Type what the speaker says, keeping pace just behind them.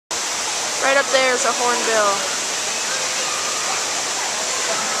Right up there is a hornbill.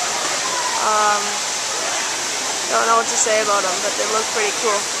 Don't know what to say about them, but they look pretty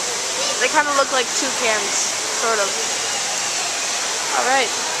cool. They kind of look like toucans, sort of. Alright.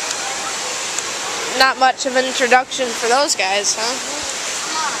 Not much of an introduction for those guys, huh?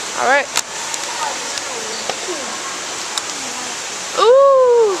 Alright.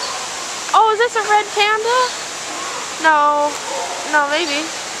 Ooh! Oh, is this a red panda? No. No, maybe.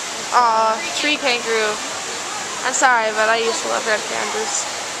 Aw, tree kangaroo. I'm sorry, but I used to love red pandas.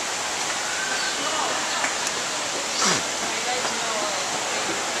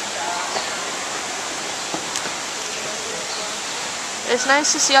 It's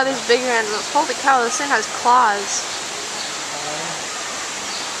nice to see all these bigger animals. Holy cow, this thing has claws.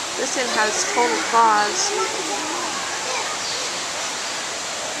 This thing has total claws.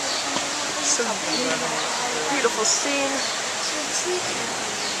 Some beautiful scene.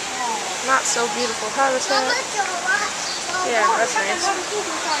 Not so beautiful habitat. Yeah, that's nice.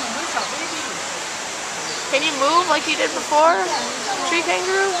 Can you move like you did before? Tree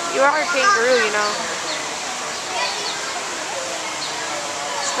kangaroo? You are a kangaroo, you know.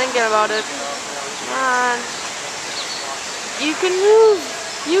 Thinking about it. Come on. You can move.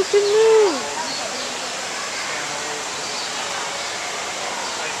 You can move.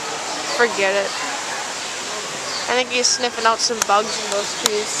 Forget it. I think he's sniffing out some bugs in those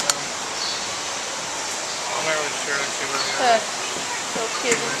trees. So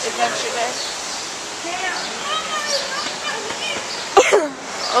cute. Adventure Day.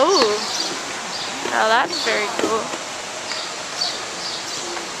 Oh. Now that's very cool.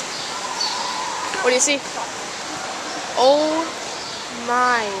 What do you see? Oh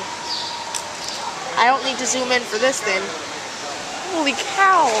my. I don't need to zoom in for this then. Holy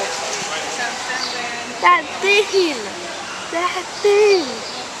cow. That thing. That thing.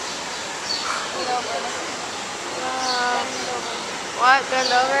 What?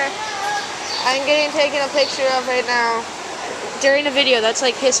 Bend over? I'm getting taken a picture of right now. During a video, that's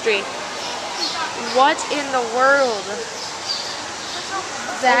like history. What in the world?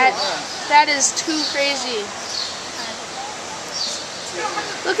 That is too crazy.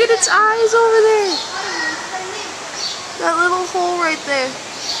 Look at its eyes over there. That little hole right there.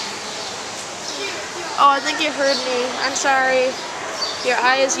 Oh, I think you heard me. I'm sorry. Your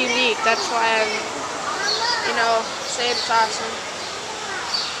eye is unique. That's why I'm, you know, saying it's awesome.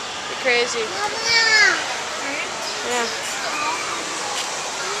 You're crazy. Yeah.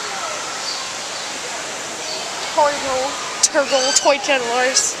 Turtle Toy Channel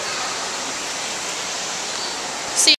Wars.